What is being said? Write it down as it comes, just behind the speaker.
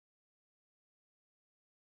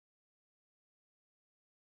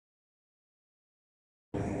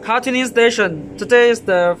Car tuning station. Today is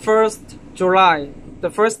the 1st July. The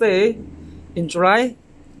first day in July.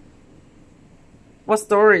 What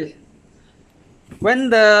story? When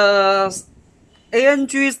the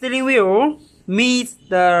AMG steering wheel meets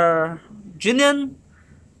the Union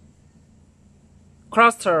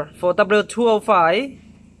cluster for W205,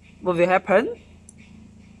 what will happen?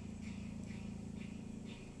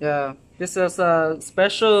 Yeah, this is a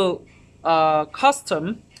special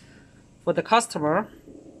custom for the customer.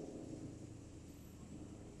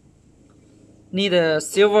 Need a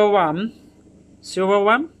silver one,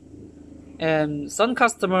 and some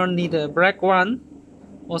customer need a black one.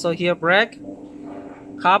 Also here black,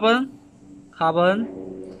 carbon.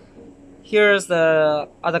 Here's the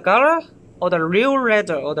other color, or the real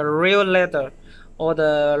leather, or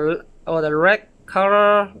the red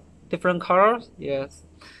color, different colors. Yes,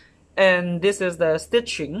 and this is the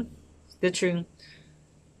stitching.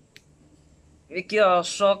 We get a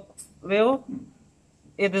short wheel.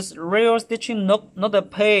 It is real stitching,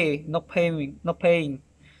 not paying.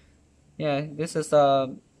 Yeah, this is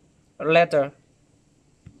a leather.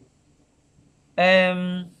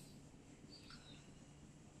 Okay,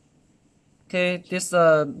 this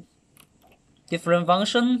different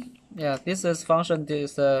function. Yeah, this is function.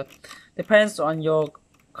 This depends on your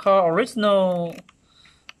car original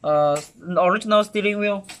steering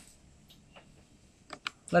wheel.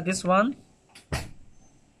 Like this one.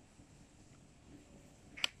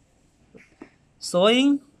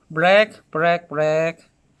 Sewing black.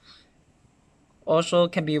 Also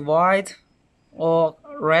can be white or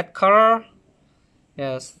red color.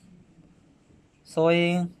 Yes.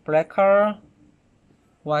 Sewing black color,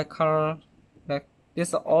 white color. Black.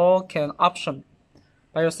 This all can option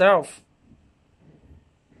by yourself.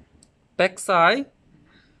 Back side.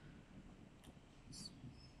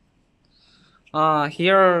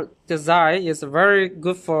 Here design is very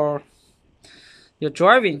good for your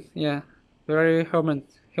driving. Yeah. Very human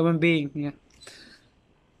being. Yeah.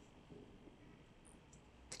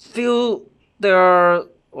 Feel there are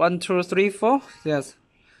 1, 2, 3, 4. Yes.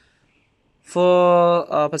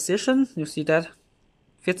 For position, you see that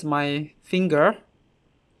fits my finger.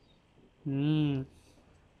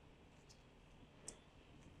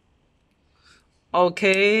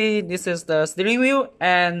 Okay, this is the steering wheel,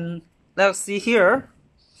 and let's see here.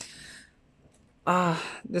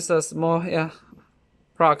 This is small,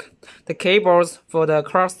 plug. The cables for the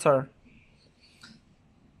cluster.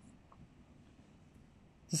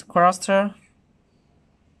 This cluster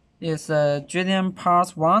is a Union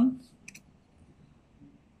part 1.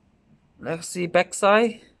 Let's see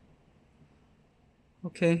backside.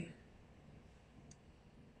 Okay.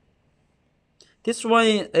 This one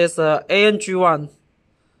is a AMG one.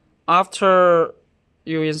 After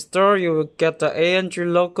you install, you will get the AMG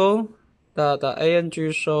logo. The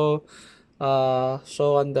AMG show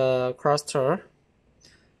on the cluster.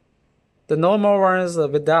 The normal one is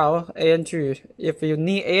without AMG. If you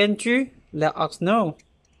need AMG, let us know.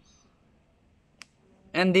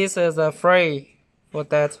 And this is free for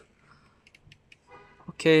that.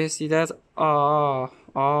 Okay, see that?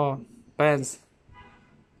 Bands.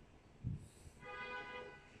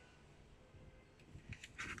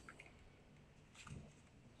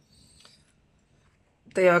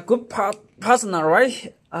 They are good partner,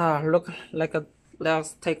 right? Look like a.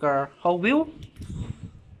 Let's take a whole view.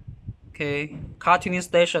 Okay, car tuning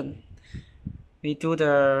station. We do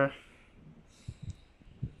the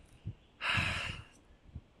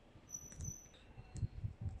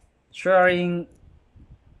sharing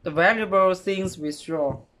the valuable things with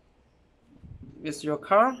your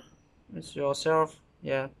car, with yourself.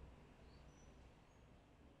 Yeah.